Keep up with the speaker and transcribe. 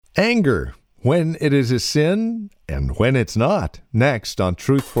Anger, when it is a sin and when it's not. Next on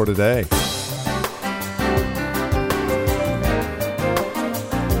Truth for Today.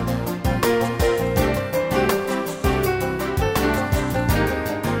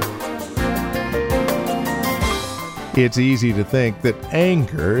 It's easy to think that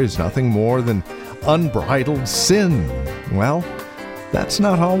anger is nothing more than unbridled sin. Well, that's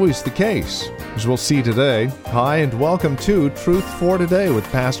not always the case. As we'll see today, hi and welcome to Truth for Today with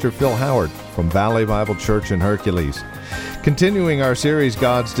Pastor Phil Howard from Valley Bible Church in Hercules. Continuing our series,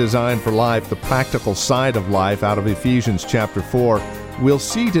 God's Design for Life, the practical side of life out of Ephesians chapter 4, we'll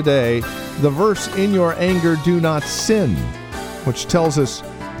see today the verse, "In your anger do not sin," which tells us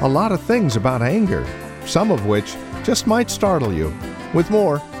a lot of things about anger, some of which just might startle you. With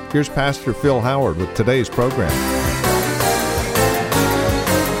more, here's Pastor Phil Howard with today's program.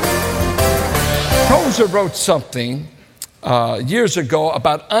 Tozer wrote something years ago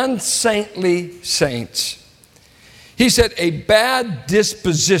about unsaintly saints. He said, "A bad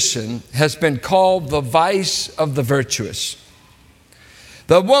disposition has been called the vice of the virtuous.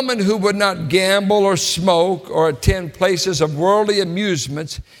 The woman who would not gamble or smoke or attend places of worldly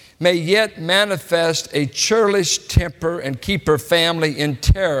amusements may yet manifest a churlish temper and keep her family in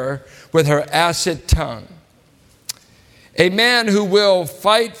terror with her acid tongue. A man who will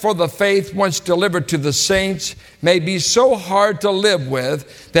fight for the faith once delivered to the saints may be so hard to live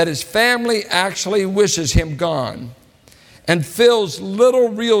with that his family actually wishes him gone and feels little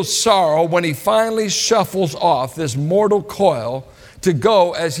real sorrow when he finally shuffles off this mortal coil to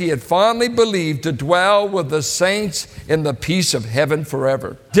go, as he had fondly believed, to dwell with the saints in the peace of heaven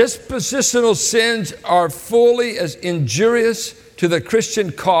forever." Dispositional sins are fully as injurious to the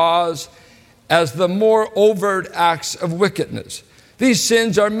Christian cause as the more overt acts of wickedness. These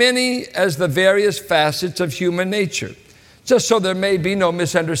sins are many as the various facets of human nature. Just so there may be no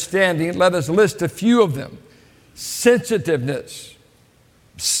misunderstanding, let us list a few of them. Sensitiveness,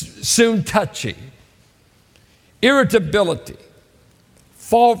 soon touchy, irritability,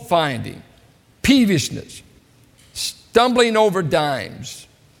 fault-finding, peevishness, stumbling over dimes,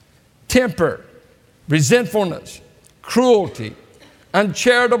 temper, resentfulness, cruelty,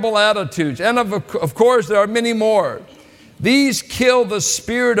 uncharitable attitudes, and of course there are many more. These kill the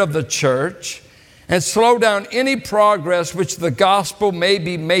spirit of the church and slow down any progress which the gospel may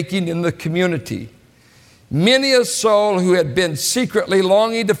be making in the community. Many a soul who had been secretly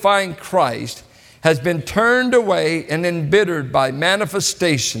longing to find Christ has been turned away and embittered by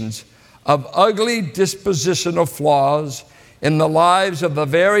manifestations of ugly dispositional flaws in the lives of the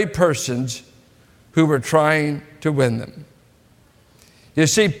very persons who were trying to win them. You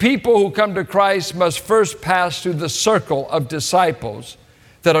see, people who come to Christ must first pass through the circle of disciples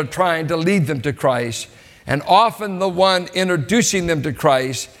that are trying to lead them to Christ, and often the one introducing them to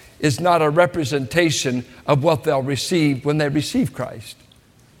Christ is not a representation of what they'll receive when they receive Christ,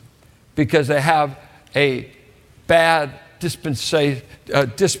 because they have a bad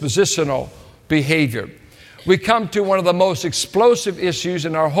dispositional behavior. We come to one of the most explosive issues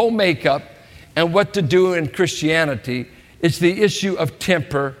in our whole makeup and what to do in Christianity. It's the issue of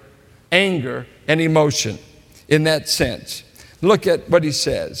temper, anger, and emotion in that sense. Look at what he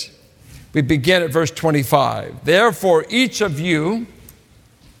says. We begin at verse 25. "Therefore, each of you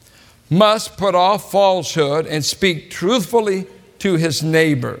must put off falsehood and speak truthfully to his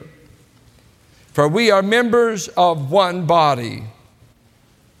neighbor. For we are members of one body.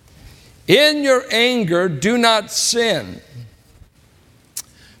 In your anger, do not sin.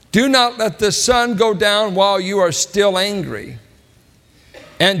 Do not let the sun go down while you are still angry.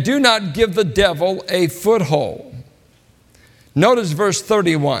 And do not give the devil a foothold." Notice verse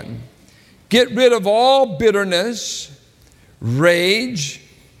 31. "Get rid of all bitterness, rage,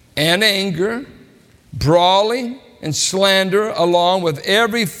 and anger, brawling and slander, along with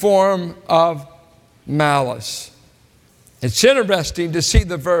every form of malice." It's interesting to see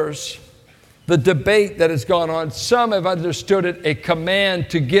the verse, the debate that has gone on. Some have understood it a command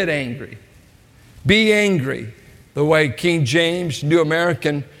to get angry. Be angry. The way King James, New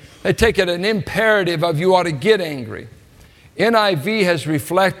American, they take it an imperative of you ought to get angry. NIV has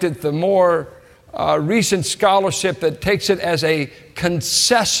reflected the more recent scholarship that takes it as a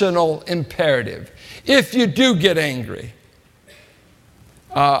concessional imperative. If you do get angry,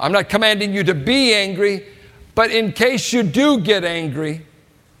 I'm not commanding you to be angry, but in case you do get angry,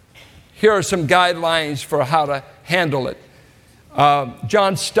 here are some guidelines for how to handle it.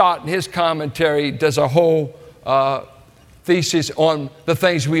 John Stott, in his commentary, does a whole thesis on the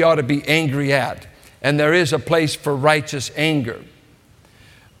things we ought to be angry at. And there is a place for righteous anger.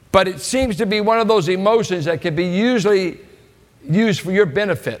 But it seems to be one of those emotions that can be usually used for your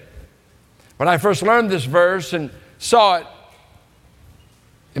benefit. When I first learned this verse and saw it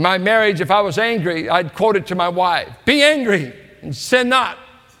in my marriage, if I was angry, I'd quote it to my wife, "Be angry and sin not."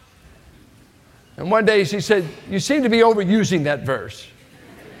 And one day she said, "You seem to be overusing that verse.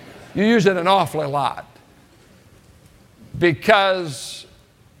 You use it an awfully lot." Because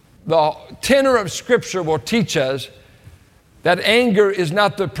the tenor of Scripture will teach us that anger is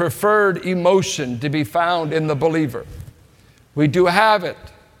not the preferred emotion to be found in the believer. We do have it,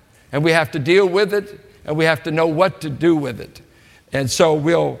 and we have to deal with it, and we have to know what to do with it. And so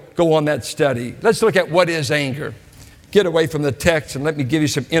we'll go on that study. Let's look at what is anger. Get away from the text and let me give you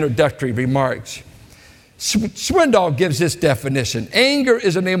some introductory remarks. Swindoll gives this definition. Anger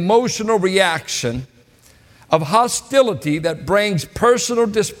is an emotional reaction of hostility that brings personal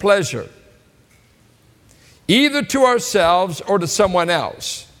displeasure, either to ourselves or to someone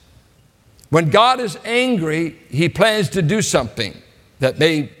else. When God is angry, He plans to do something that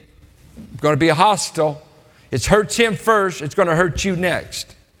may going to be hostile. It hurts Him first, it's going to hurt you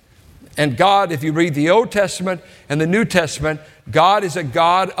next. And God, if you read the Old Testament and the New Testament, God is a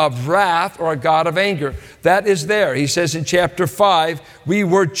God of wrath or a God of anger. That is there. He says in chapter 5, we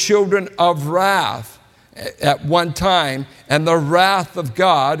were children of wrath at one time, and the wrath of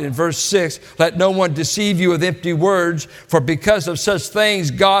God, in verse 6, let no one deceive you with empty words, for because of such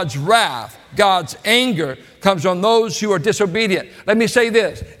things, God's wrath, God's anger comes on those who are disobedient. Let me say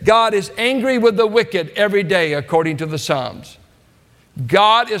this, God is angry with the wicked every day, according to the Psalms.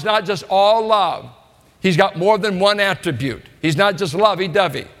 God is not just all love. He's got more than one attribute. He's not just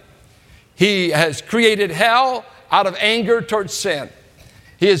lovey-dovey. He has created hell out of anger towards sin.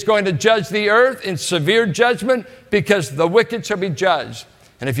 He is going to judge the earth in severe judgment because the wicked shall be judged.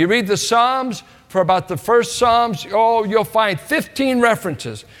 And if you read the Psalms, for about the first Psalms, you'll find 15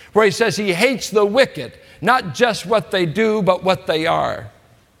 references where He says He hates the wicked, not just what they do, but what they are.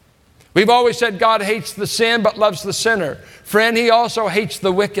 We've always said God hates the sin but loves the sinner. Friend, He also hates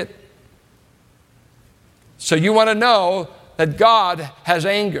the wicked. So you want to know that God has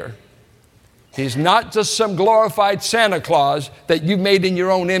anger. He's not just some glorified Santa Claus that you made in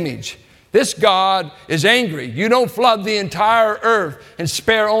your own image. This God is angry. You don't flood the entire earth and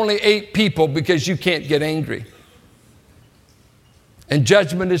spare only 8 people because you can't get angry. And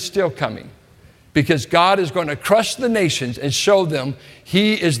judgment is still coming because God is going to crush the nations and show them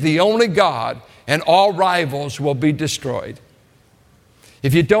He is the only God and all rivals will be destroyed.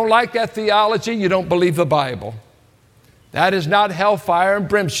 If you don't like that theology, you don't believe the Bible. That is not hellfire and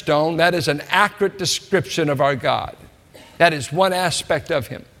brimstone. That is an accurate description of our God. That is one aspect of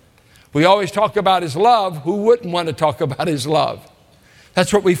Him. We always talk about His love. Who wouldn't want to talk about His love?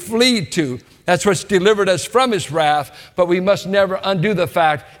 That's what we flee to. That's what's delivered us from His wrath. But we must never undo the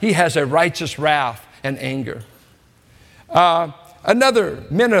fact He has a righteous wrath and anger. Another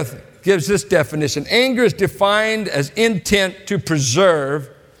Minith gives this definition. Anger is defined as intent to preserve.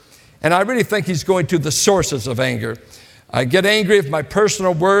 And I really think he's going to the sources of anger. I get angry if my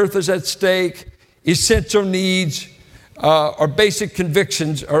personal worth is at stake, essential needs, or basic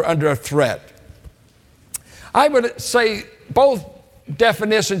convictions are under a threat. I would say both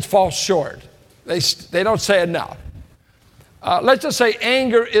definitions fall short. They don't say enough. Let's just say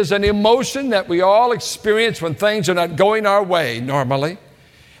anger is an emotion that we all experience when things are not going our way normally.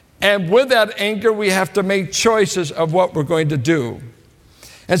 And with that anger, we have to make choices of what we're going to do.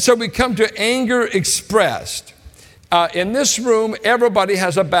 And so we come to anger expressed. In this room, everybody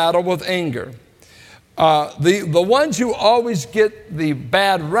has a battle with anger. The ones who always get the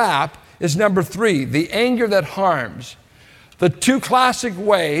bad rap is number 3, the anger that harms. The 2 classic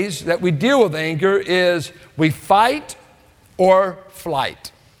ways that we deal with anger is we fight or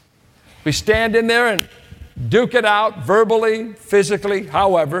flight. We stand in there and duke it out verbally, physically,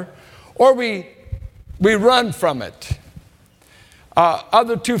 however, or we run from it.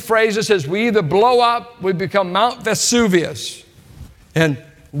 Other 2 phrases is we either blow up, we become Mount Vesuvius, and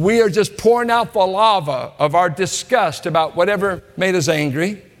we are just pouring out the lava of our disgust about whatever made us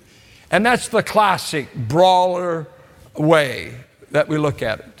angry. And that's the classic brawler way that we look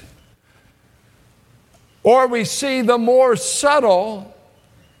at it. Or we see the more subtle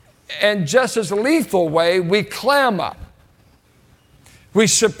and just as lethal way, we clam up. We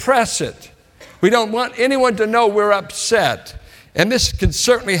suppress it. We don't want anyone to know we're upset. And this can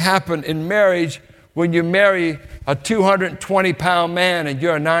certainly happen in marriage when you marry a 220-pound man and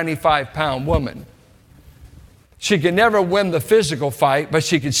you're a 95-pound woman. She can never win the physical fight, but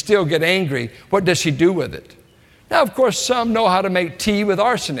she can still get angry. What does she do with it? Now, of course, some know how to make tea with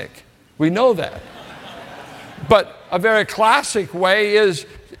arsenic. We know that. But a very classic way is,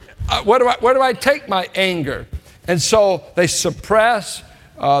 where do I take my anger? And so they suppress,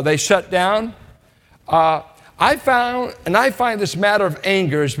 they shut down. I find this matter of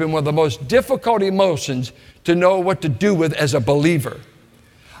anger has been one of the most difficult emotions to know what to do with as a believer.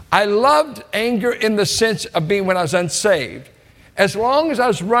 I loved anger in the sense of being when I was unsaved. As long as I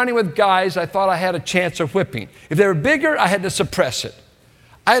was running with guys, I thought I had a chance of whipping. If they were bigger, I had to suppress it.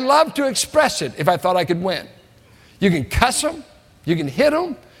 I loved to express it if I thought I could win. You can cuss them, you can hit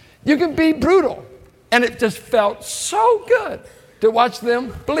them, you can be brutal. And it just felt so good to watch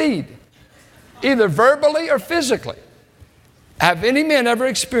them bleed, either verbally or physically. Have any men ever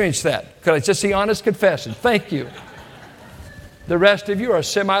experienced that? Could I just see honest confession? Thank you. The rest of you are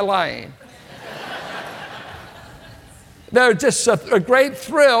semi-lying. There's just a great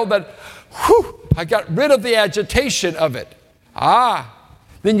thrill that, whew, I got rid of the agitation of it.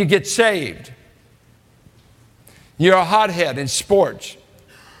 Then you get saved. You're a hothead in sports.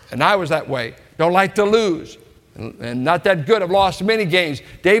 And I was that way. Don't like to lose. And not that good. I've lost many games.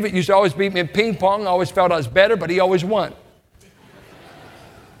 David used to always beat me in ping pong. I always felt I was better, but he always won.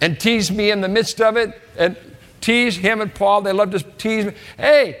 And teased me in the midst of it. And teased him and Paul. They loved to tease me.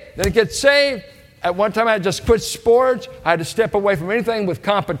 Hey, then it gets saved. At one time, I had just quit sports. I had to step away from anything with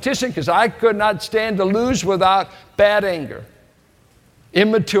competition because I could not stand to lose without bad anger.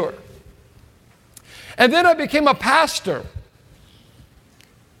 Immature. And then I became a pastor.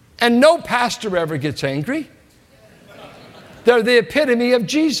 And no pastor ever gets angry. They're the epitome of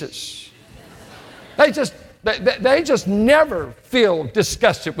Jesus. They just never feel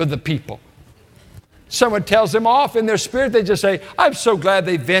disgusted with the people. Someone tells them off in their spirit, they just say, I'm so glad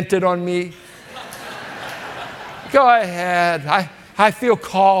they vented on me. Go ahead. I feel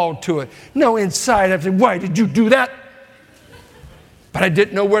called to it. No, inside, I say, why did you do that? But I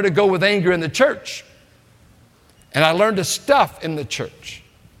didn't know where to go with anger in the church. And I learned to stuff in the church.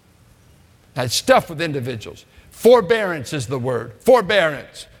 I stuff with individuals. Forbearance is the word.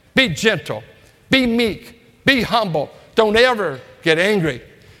 Forbearance. Be gentle. Be meek. Be humble. Don't ever get angry.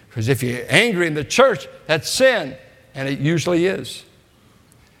 Because if you're angry in the church, that's sin. And it usually is.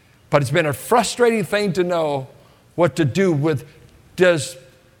 But it's been a frustrating thing to know what to do with, does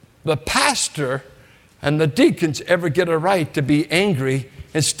the pastor and the deacons ever get a right to be angry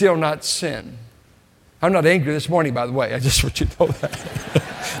and still not sin? I'm not angry this morning, by the way. I just want you to know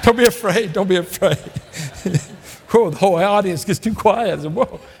that. Don't be afraid. Don't be afraid. Whoa, the whole audience gets too quiet. I said,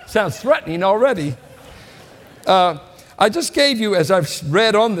 whoa, sounds threatening already. I just gave you, as I've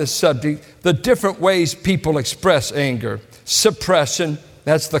read on this subject, the different ways people express anger. Suppression,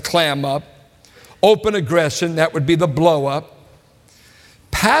 that's the clam up. Open aggression, that would be the blow up.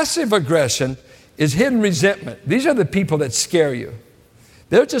 Passive aggression is hidden resentment. These are the people that scare you.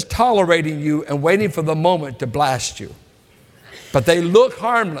 They're just tolerating you and waiting for the moment to blast you. But they look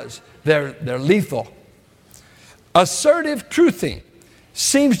harmless. They're lethal. Assertive truthing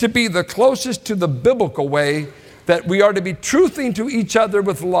seems to be the closest to the biblical way that we are to be truthing to each other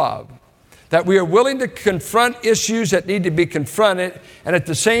with love. That we are willing to confront issues that need to be confronted and at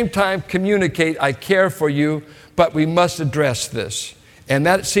the same time communicate, I care for you, but we must address this. And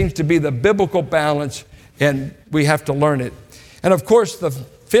that seems to be the biblical balance, and we have to learn it. And of course, the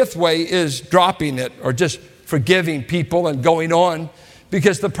fifth way is dropping it or just forgiving people and going on,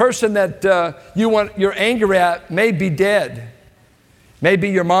 because the person that you want your anger at may be dead. Maybe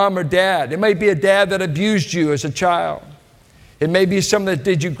your mom or dad. It may be a dad that abused you as a child. It may be someone that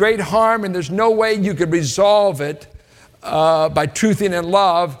did you great harm and there's no way you could resolve it by truthing in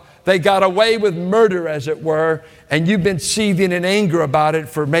love. They got away with murder, as it were, and you've been seething in anger about it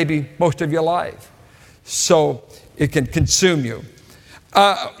for maybe most of your life. So it can consume you.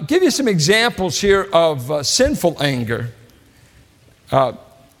 Give you some examples here of sinful anger.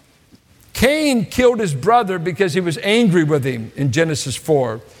 Cain killed his brother because he was angry with him in Genesis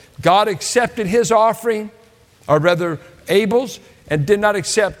 4. God accepted his offering, or rather Abel's, and did not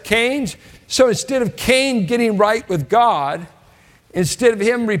accept Cain's. So instead of Cain getting right with God, instead of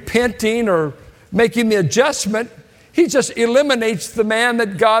him repenting or making the adjustment, he just eliminates the man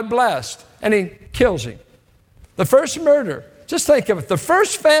that God blessed, and he kills him. The first murder, just think of it, the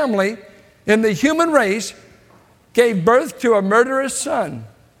first family in the human race gave birth to a murderous son.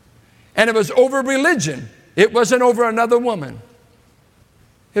 And it was over religion. It wasn't over another woman.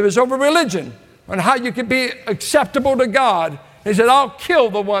 It was over religion on how you could be acceptable to God. He said, I'll kill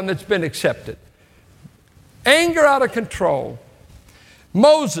the one that's been accepted. Anger out of control.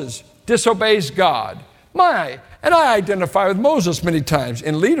 Moses disobeys God. And I identify with Moses many times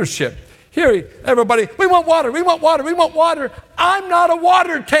in leadership. Here, everybody, we want water, we want water, we want water. I'm not a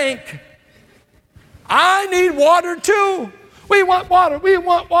water tank. I need water too. We want water. We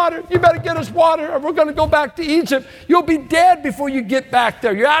want water. You better get us water or we're going to go back to Egypt. You'll be dead before you get back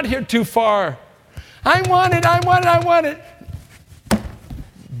there. You're out here too far. I want it. I want it. I want it.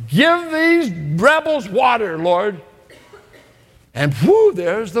 Give these rebels water, Lord. And whoo,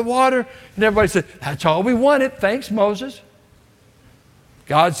 there's the water. And everybody said, that's all we wanted. Thanks, Moses.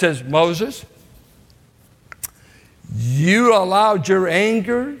 God says, Moses, you allowed your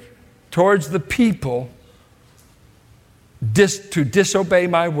anger towards the people to disobey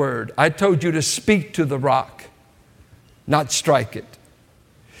my word. I told you to speak to the rock, not strike it.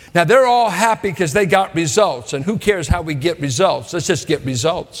 Now, they're all happy because they got results. And who cares how we get results? Let's just get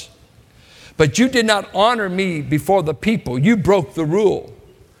results. But you did not honor me before the people. You broke the rule.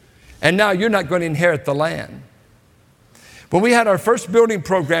 And now you're not going to inherit the land. When we had our first building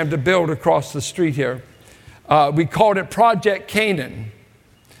program to build across the street here, we called it Project Canaan.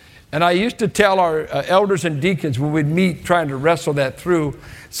 And I used to tell our elders and deacons when we'd meet trying to wrestle that through,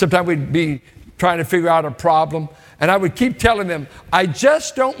 sometimes we'd be trying to figure out a problem, and I would keep telling them, I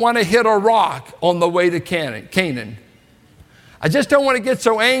just don't want to hit a rock on the way to Canaan. I just don't want to get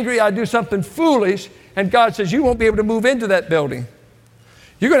so angry I do something foolish, and God says, you won't be able to move into that building.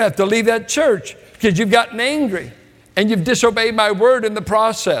 You're going to have to leave that church because you've gotten angry, and you've disobeyed my word in the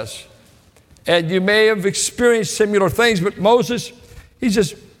process. And you may have experienced similar things, but Moses, he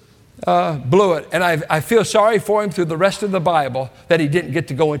just blew it. And I feel sorry for him through the rest of the Bible that he didn't get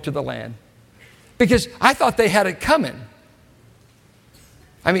to go into the land. Because I thought they had it coming.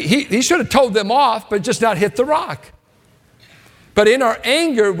 I mean, he should have told them off, but just not hit the rock. But in our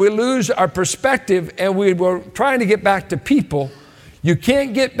anger, we lose our perspective and we were trying to get back to people. You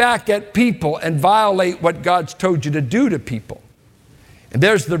can't get back at people and violate what God's told you to do to people. And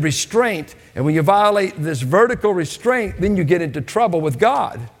there's the restraint. And when you violate this vertical restraint, then you get into trouble with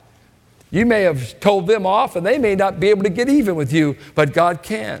God. You may have told them off and they may not be able to get even with you, but God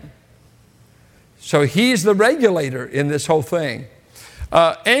can. So he's the regulator in this whole thing.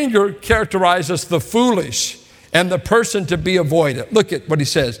 Anger characterizes the foolish and the person to be avoided. Look at what he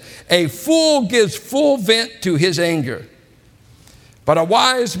says. A fool gives full vent to his anger, but a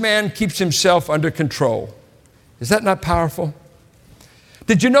wise man keeps himself under control. Is that not powerful?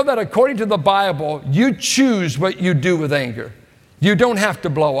 Did you know that according to the Bible, you choose what you do with anger? You don't have to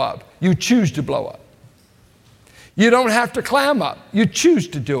blow up. You choose to blow up. You don't have to clam up. You choose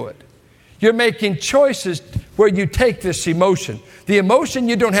to do it. You're making choices where you take this emotion. The emotion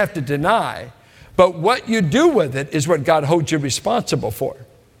you don't have to deny, but what you do with it is what God holds you responsible for.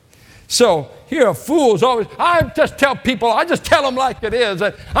 So here, fools always, I just tell them like it is.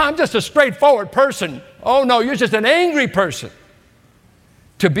 I'm just a straightforward person. Oh no, you're just an angry person.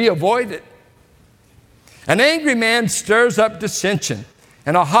 To be avoided. An angry man stirs up dissension,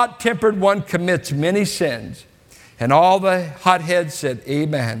 and a hot-tempered one commits many sins. And all the hotheads said,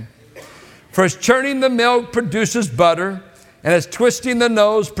 amen. For as churning the milk produces butter, and as twisting the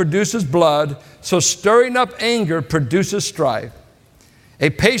nose produces blood, so stirring up anger produces strife. A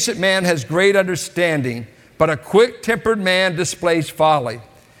patient man has great understanding, but a quick-tempered man displays folly.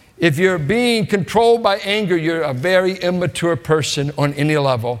 If you're being controlled by anger, you're a very immature person on any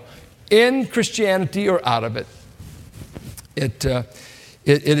level, in Christianity or out of it. It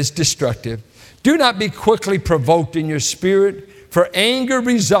is destructive. Do not be quickly provoked in your spirit, for anger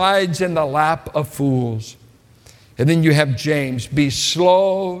resides in the lap of fools. And then you have James, be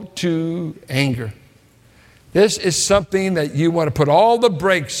slow to anger. This is something that you want to put all the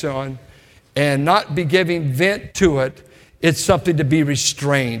brakes on and not be giving vent to it. It's something to be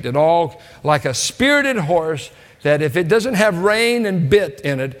restrained, and all like a spirited horse, that if it doesn't have rein and bit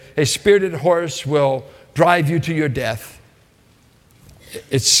in it, a spirited horse will drive you to your death.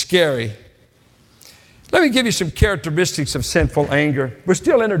 It's scary. Let me give you some characteristics of sinful anger. We're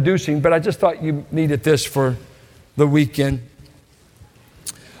still introducing, but I just thought you needed this for the weekend.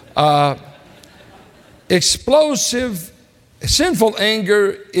 Sinful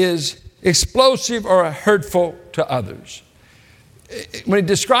anger is explosive or hurtful to others. When he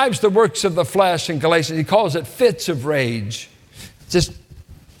describes the works of the flesh in Galatians, he calls it fits of rage. Just,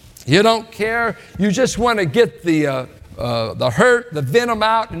 you don't care. You just want to get the hurt, the venom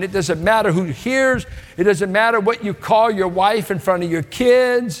out, and it doesn't matter who hears. It doesn't matter what you call your wife in front of your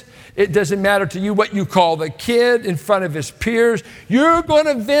kids. It doesn't matter to you what you call the kid in front of his peers. You're going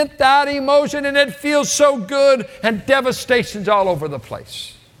to vent that emotion, and it feels so good, and devastation's all over the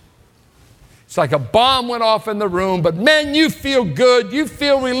place. It's like a bomb went off in the room, but man, you feel good, you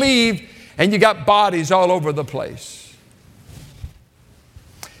feel relieved, and you got bodies all over the place.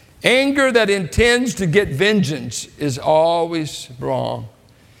 Anger that intends to get vengeance is always wrong.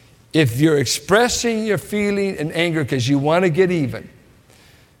 If you're expressing your feeling and anger because you want to get even,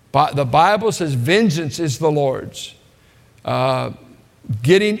 but the Bible says vengeance is the Lord's.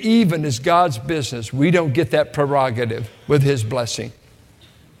 Getting even is God's business. We don't get that prerogative with His blessing.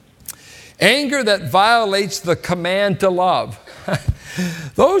 Anger that violates the command to love.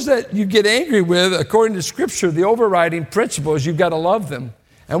 Those that you get angry with, according to Scripture, the overriding principle is you've got to love them.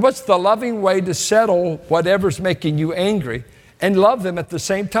 And what's the loving way to settle whatever's making you angry and love them at the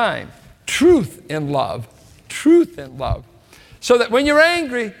same time? Truth in love. Truth in love. So that when you're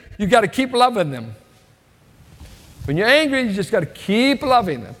angry, you've got to keep loving them. When you're angry, you just got to keep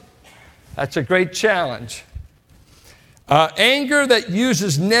loving them. That's a great challenge. Anger that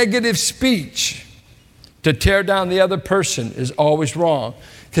uses negative speech to tear down the other person is always wrong,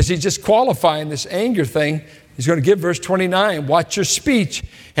 because he's just qualifying this anger thing. He's going to give verse 29, watch your speech.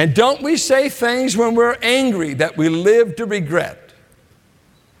 And don't we say things when we're angry that we live to regret?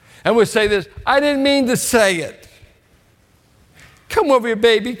 And we'll say this, I didn't mean to say it. Come over here,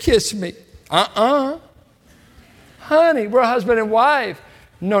 baby, kiss me. Honey, we're husband and wife.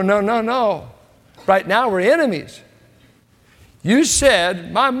 No. Right now we're enemies. You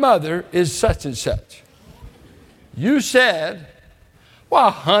said, my mother is such and such. You said,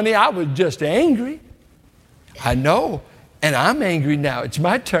 well, honey, I was just angry. I know, and I'm angry now. It's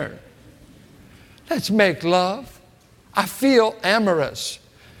my turn. Let's make love. I feel amorous.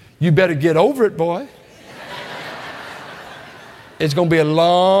 You better get over it, boy. It's going to be a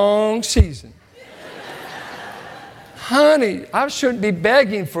long season. Honey, I shouldn't be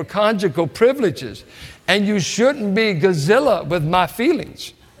begging for conjugal privileges, and you shouldn't be Godzilla with my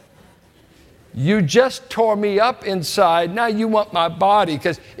feelings. You just tore me up inside. Now you want my body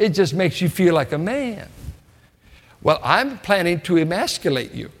because it just makes you feel like a man. Well, I'm planning to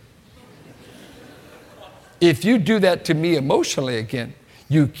emasculate you. If you do that to me emotionally again,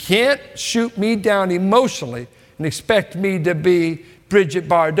 you can't shoot me down emotionally and expect me to be Bridget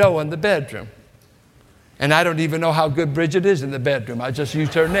Bardot in the bedroom. And I don't even know how good Bridget is in the bedroom. I just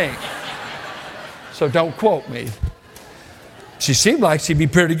used her name. So don't quote me. She seemed like she'd be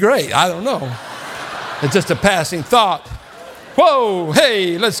pretty great. I don't know. It's just a passing thought. Whoa,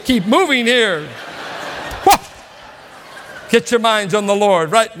 hey, let's keep moving here. Whoa. Get your minds on the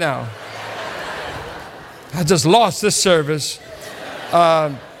Lord right now. I just lost this service.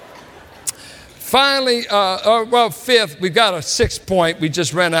 Finally, fifth, we've got a 6 point. We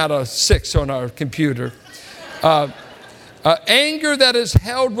just ran out of 6 on our computer. Anger that is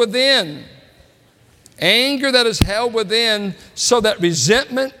held within. Anger that is held within so that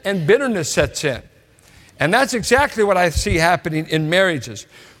resentment and bitterness sets in. And that's exactly what I see happening in marriages.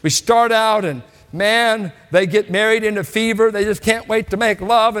 We start out and, man, they get married in a fever. They just can't wait to make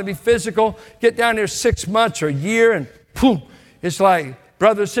love and be physical. Get down there 6 months or a year and boom, it's like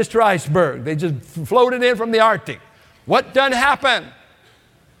brother, sister, iceberg. They just floated in from the Arctic. What done happen?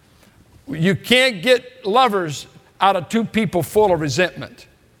 You can't get lovers out of two people full of resentment.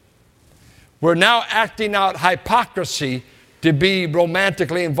 We're now acting out hypocrisy to be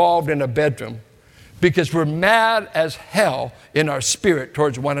romantically involved in a bedroom because we're mad as hell in our spirit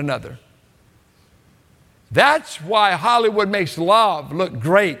towards one another. That's why Hollywood makes love look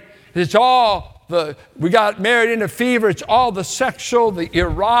great. It's all we got married in a fever. It's all the sexual, the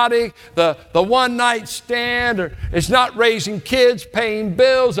erotic, the one night stand, or it's not raising kids, paying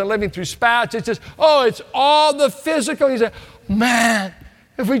bills, and living through spouts. It's just, it's all the physical. You say, man,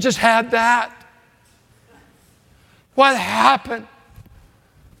 if we just had that. What happened?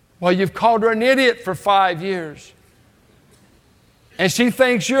 Well, you've called her an idiot for 5 years. And she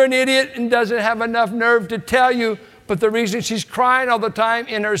thinks you're an idiot and doesn't have enough nerve to tell you. But the reason she's crying all the time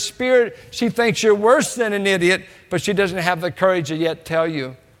in her spirit, she thinks you're worse than an idiot, but she doesn't have the courage to yet tell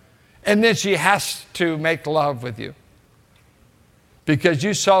you. And then she has to make love with you. Because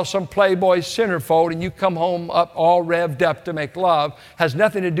you saw some Playboy centerfold and you come home up all revved up to make love. Has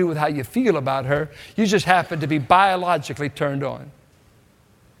nothing to do with how you feel about her. You just happen to be biologically turned on.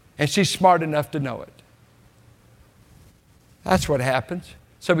 And she's smart enough to know it. That's what happens.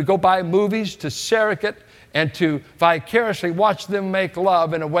 So we go buy movies to surrogate and to vicariously watch them make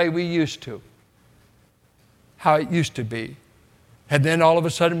love in a way we used to. How it used to be. And then all of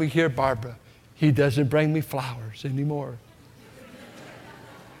a sudden we hear, Barbara, he doesn't bring me flowers anymore.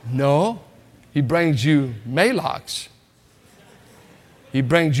 No, he brings you Maalox. He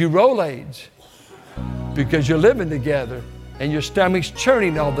brings you Rolaids because you're living together and your stomach's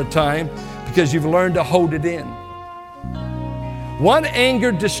churning all the time because you've learned to hold it in. One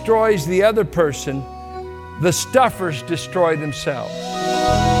anger destroys the other person. The stuffers destroy themselves.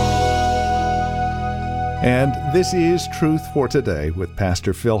 And this is Truth for Today with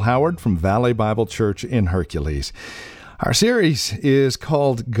Pastor Phil Howard from Valley Bible Church in Hercules. Our series is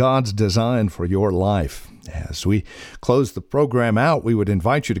called God's Design for Your Life. As we close the program out, we would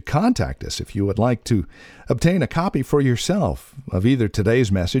invite you to contact us if you would like to obtain a copy for yourself of either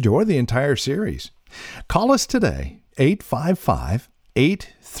today's message or the entire series. Call us today,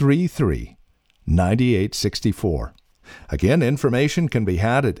 855-833-9864. Again, information can be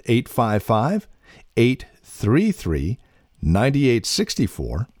had at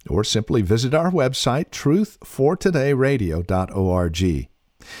 855-833-9864, or simply visit our website, truthfortodayradio.org.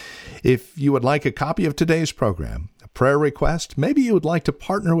 If you would like a copy of today's program, a prayer request, maybe you would like to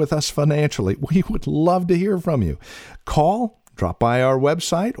partner with us financially, we would love to hear from you. Call, drop by our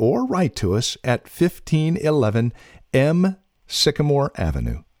website, or write to us at 1511 M. Sycamore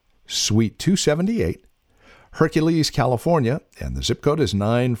Avenue, Suite 278, Hercules, California, and the zip code is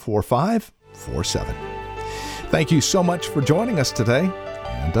 94547. Thank you so much for joining us today,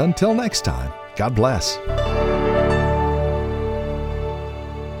 and until next time, God bless.